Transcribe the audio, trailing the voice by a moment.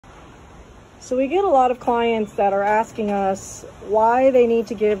So we get a lot of clients that are asking us why they need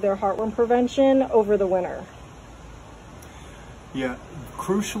to give their heartworm prevention over the winter. Yeah,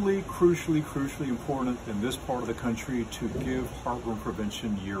 crucially important in this part of the country to give heartworm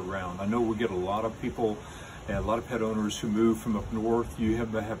prevention year-round. I know we get a lot of people and a lot of pet owners who move from up north. You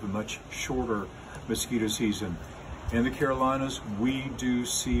have a much shorter mosquito season. In the Carolinas, we do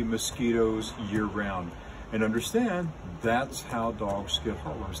see mosquitoes year-round. And understand, that's how dogs get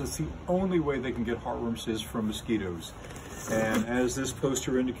heartworms. That's the only way they can get heartworms is from mosquitoes. And as this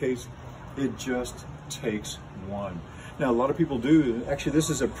poster indicates, it just takes one. Now, a lot of people do. Actually, this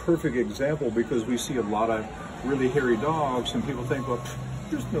is a perfect example because we see a lot of really hairy dogs and people think, well,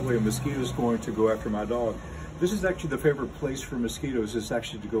 there's no way a mosquito is going to go after my dog. This is actually the favorite place for mosquitoes, is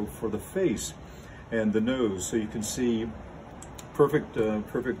actually to go for the face and the nose. So you can see perfect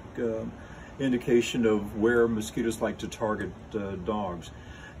indication of where mosquitoes like to target dogs.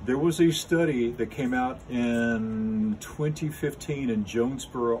 There was a study that came out in 2015 in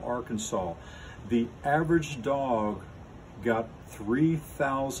Jonesboro, Arkansas. The average dog got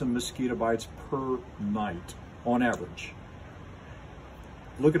 3,000 mosquito bites per night on average.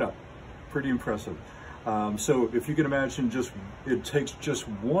 Look it up, pretty impressive. So if you can imagine, it takes just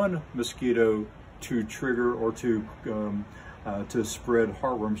one mosquito to trigger or to spread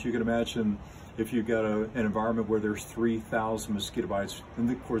heartworms. You can imagine if you've got an environment where there's 3,000 mosquito bites,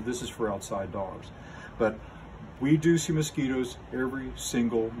 and of course this is for outside dogs. But we do see mosquitoes every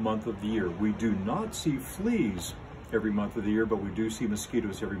single month of the year. We do not see fleas every month of the year, but we do see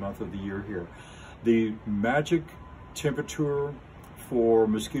mosquitoes every month of the year here. The magic temperature for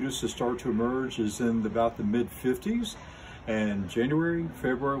mosquitoes to start to emerge is in about the mid-50s. And January,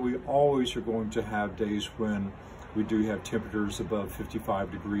 February, we always are going to have days when we do have temperatures above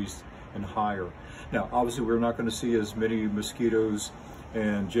 55 degrees and higher. Now, obviously, we're not going to see as many mosquitoes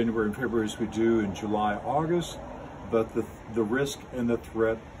in January and February as we do in July, August, but the risk and the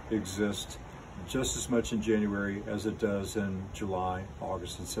threat exist just as much in January as it does in July,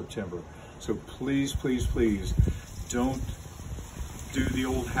 August, and September. So please, please, please don't do the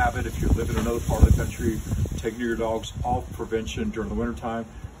old habit if you live in another part of the country, taking your dogs off prevention during the wintertime.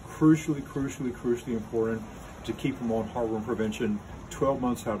 Crucially important to keep them on heartworm prevention 12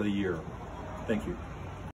 months out of the year. Thank you.